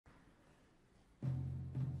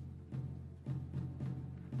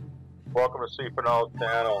Welcome to CFNL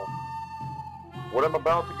channel. What I'm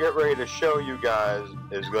about to get ready to show you guys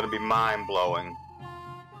is going to be mind-blowing.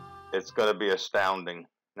 It's going to be astounding.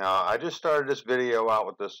 Now, I just started this video out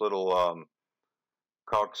with this little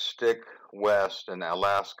called Stick West in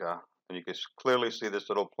Alaska, and you can clearly see this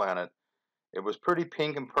little planet. It was pretty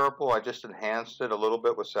pink and purple. I just enhanced it a little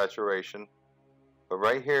bit with saturation. But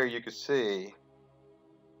right here you can see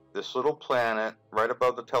this little planet right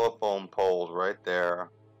above the telephone poles right there.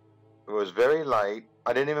 It was very light.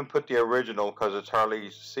 I didn't even put the original because it's hardly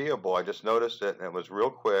seeable. I just noticed it and it was real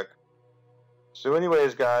quick. So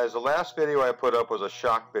anyways, guys, the last video I put up was a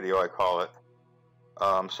shock video, I call it.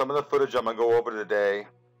 Some of the footage I'm going to go over today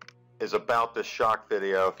is about this shock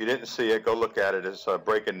video. If you didn't see it, go look at it. It's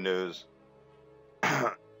breaking news.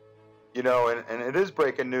 You know, and it is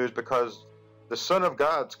breaking news because the Son of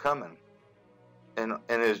God's coming in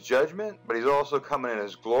his judgment, but he's also coming in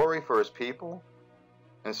his glory for his people.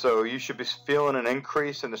 And so you should be feeling an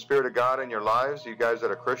increase in the Spirit of God in your lives, you guys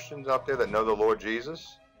that are Christians out there that know the Lord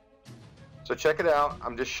Jesus. So check it out.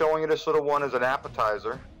 I'm just showing you this little one as an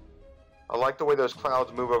appetizer. I like the way those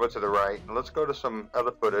clouds move over to the right. And let's go to some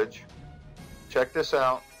other footage. Check this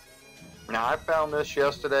out. Now, I found this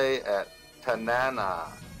yesterday at Tanana.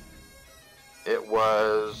 It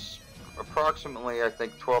was approximately, I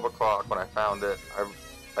think, 12 o'clock when I found it.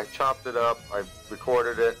 I chopped it up. I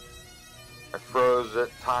recorded it. I froze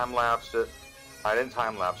it, time-lapsed it. I didn't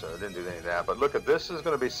time-lapse it. I didn't do any of that. But look, at this is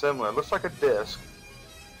going to be similar. It looks like a disc,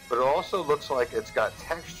 but it also looks like it's got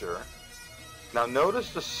texture. Now,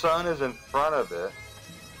 notice the sun is in front of it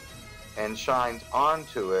and shines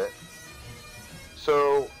onto it.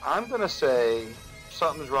 So I'm going to say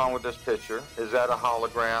something's wrong with this picture. Is that a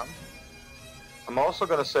hologram? I'm also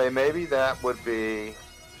going to say maybe that would be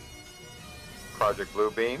Project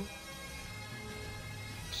Bluebeam.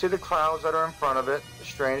 See the clouds that are in front of it? The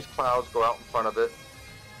strange clouds go out in front of it.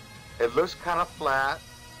 It looks kind of flat.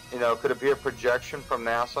 You know, could it be a projection from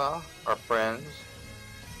NASA, our friends?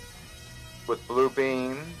 With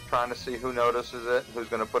Bluebeam, trying to see who notices it, who's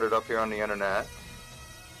going to put it up here on the internet.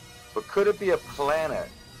 But could it be a planet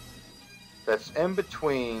that's in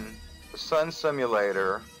between the sun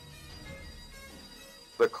simulator,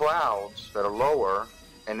 the clouds that are lower,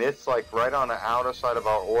 and it's like right on the outer side of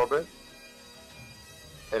our orbit?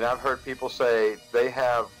 And I've heard people say they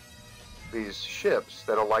have these ships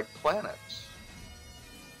that are like planets.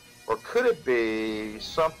 Or could it be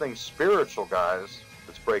something spiritual, guys,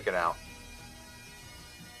 that's breaking out?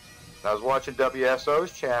 I was watching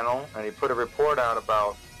WSO's channel, and he put a report out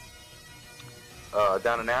about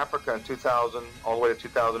down in Africa in 2000, all the way to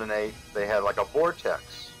 2008, they had like a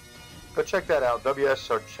vortex. Go check that out,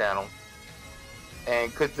 WSO channel.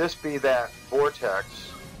 And could this be that vortex?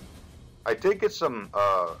 I did get some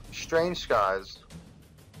strange skies.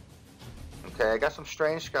 Okay, I got some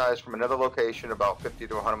strange skies from another location about 50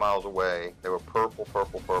 to 100 miles away. They were purple,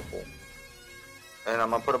 purple, purple. And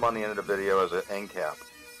I'm going to put them on the end of the video as an end cap.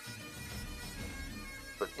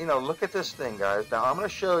 But, you know, look at this thing, guys. Now, I'm going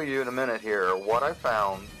to show you in a minute here what I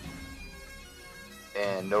found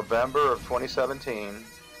in November of 2017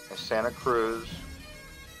 in Santa Cruz.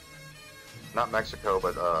 Not Mexico,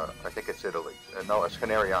 but I think it's Italy. No, it's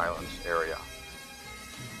Canary Islands area.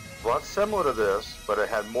 A lot similar to this, but it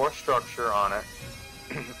had more structure on it.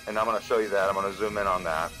 And I'm going to show you that. I'm going to zoom in on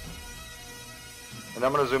that. And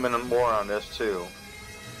I'm going to zoom in more on this too.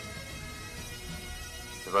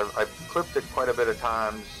 Because I've clipped it quite a bit of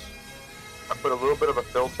times. I put a little bit of a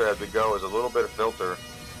filter as we go, as a little bit of filter,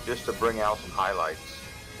 just to bring out some highlights.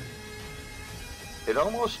 It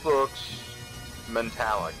almost looks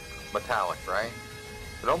metallic, right?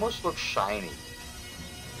 It almost looks shiny.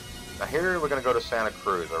 Now here we're going to go to Santa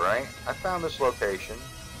Cruz, alright? I found this location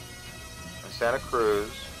in Santa Cruz,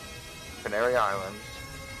 Canary Islands,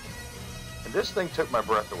 and this thing took my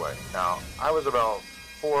breath away. Now, I was about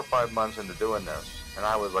 4 or 5 months into doing this, and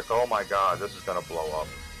I was like, oh my god, this is going to blow up.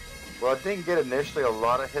 Well, I didn't get initially a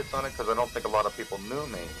lot of hits on it because I don't think a lot of people knew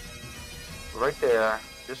me. Right there,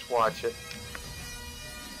 just watch it.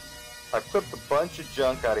 I flipped a bunch of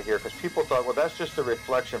junk out of here because people thought, well, that's just a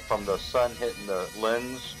reflection from the sun hitting the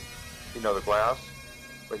lens, you know, the glass.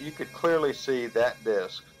 But you could clearly see that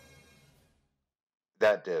disc.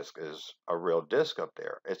 That disc is a real disc up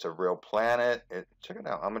there. It's a real planet. Check it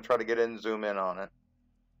out. I'm going to try to get in and zoom in on it.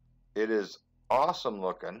 It is awesome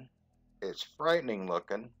looking. It's frightening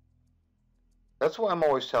looking. That's why I'm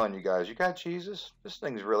always telling you guys, you got Jesus? This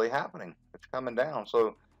thing's really happening. It's coming down.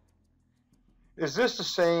 So is this the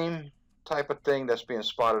same type of thing that's being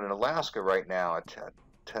spotted in Alaska right now at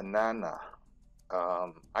Tanana?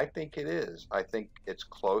 I think it is. I think it's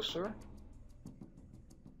closer.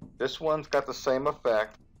 This one's got the same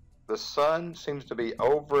effect. The sun seems to be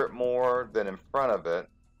over it more than in front of it.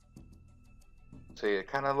 See, it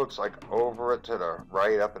kind of looks like over it to the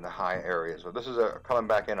right up in the high areas. So this is coming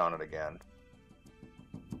back in on it again.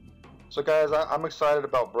 So guys, I'm excited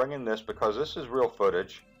about bringing this because this is real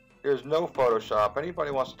footage. There's no Photoshop.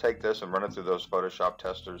 Anybody wants to take this and run it through those Photoshop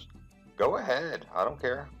testers, go ahead. I don't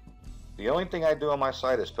care. The only thing I do on my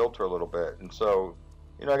site is filter a little bit. And so,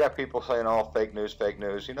 you know, I got people saying, oh, fake news, fake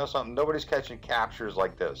news. You know something? Nobody's catching captures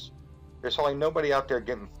like this. There's only nobody out there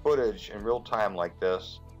getting footage in real time like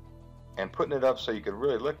this and putting it up so you could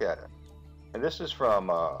really look at it. And this is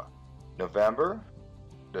from November,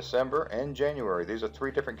 December, and January. These are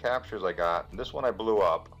 3 different captures I got. And this one I blew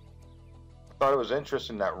up. I thought it was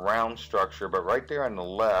interesting, that round structure, but right there on the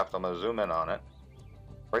left, I'm going to zoom in on it.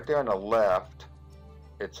 Right there on the left,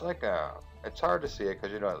 it's like a, it's hard to see it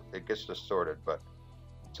because, you know, it gets distorted, but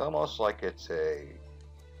it's almost like it's a,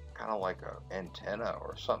 kind of like an antenna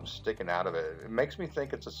or something sticking out of it. It makes me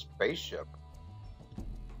think it's a spaceship.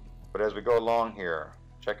 But as we go along here,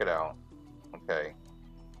 check it out. Okay.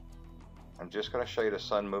 I'm just going to show you the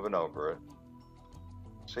sun moving over it.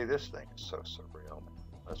 See, this thing is so surreal.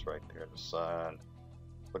 That's right there, the sun.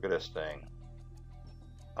 Look at this thing.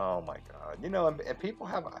 Oh my God. You know, and people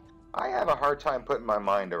have, I have a hard time putting my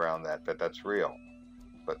mind around that's real.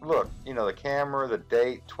 But look, you know, the camera, the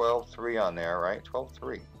date, 12/3 on there, right? 12/3.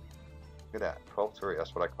 Look at that, 12/3.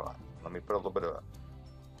 That's what I caught. Let me put a little bit of a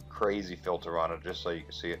crazy filter on it just so you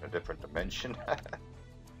can see it in a different dimension.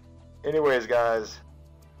 Anyways, guys,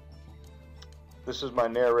 this is my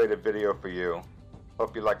narrated video for you.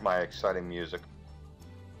 Hope you like my exciting music.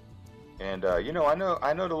 And you know, I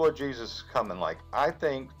know the Lord Jesus is coming. Like, I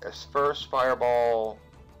think his first fireball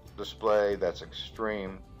display that's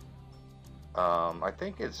extreme. I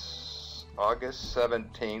think it's August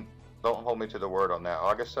 17th. Don't hold me to the word on that.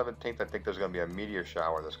 August 17th, I think there's going to be a meteor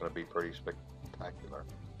shower that's going to be pretty spectacular.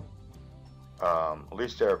 At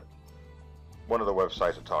least one of the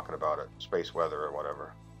websites are talking about it, Space Weather or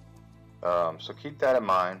whatever. So keep that in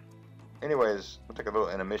mind. Anyways, we'll take a little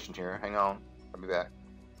intermission here. Hang on, I'll be back.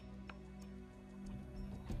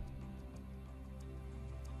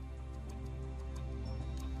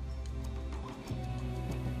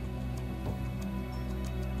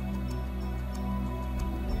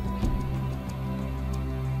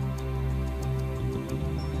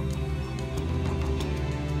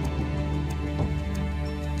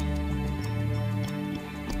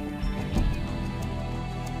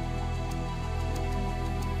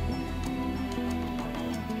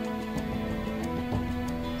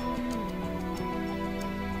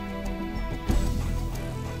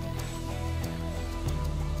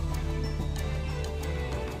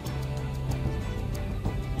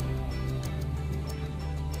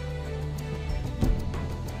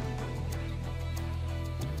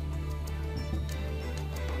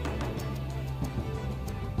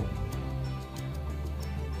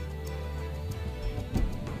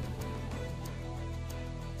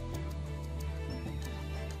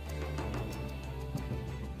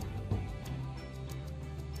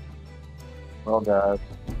 Well, guys,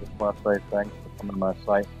 just want to say thanks for coming to my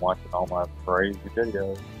site and watching all my crazy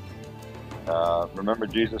videos. Remember,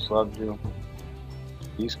 Jesus loves you.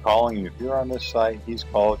 He's calling you. If you're on this site, he's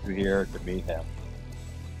called you here to meet him.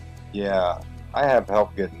 Yeah, I have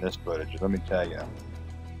help getting this footage, let me tell you.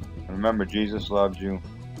 Remember, Jesus loves you.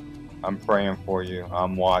 I'm praying for you.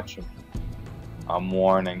 I'm watching. I'm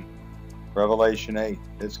warning. Revelation 8,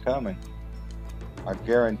 it's coming. I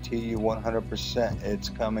guarantee you 100% it's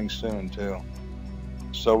coming soon too.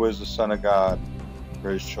 So is the Son of God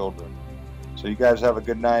for his children. So you guys have a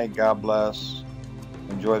good night. God bless.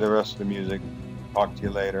 Enjoy the rest of the music. Talk to you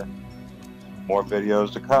later. More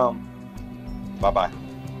videos to come. Bye-bye.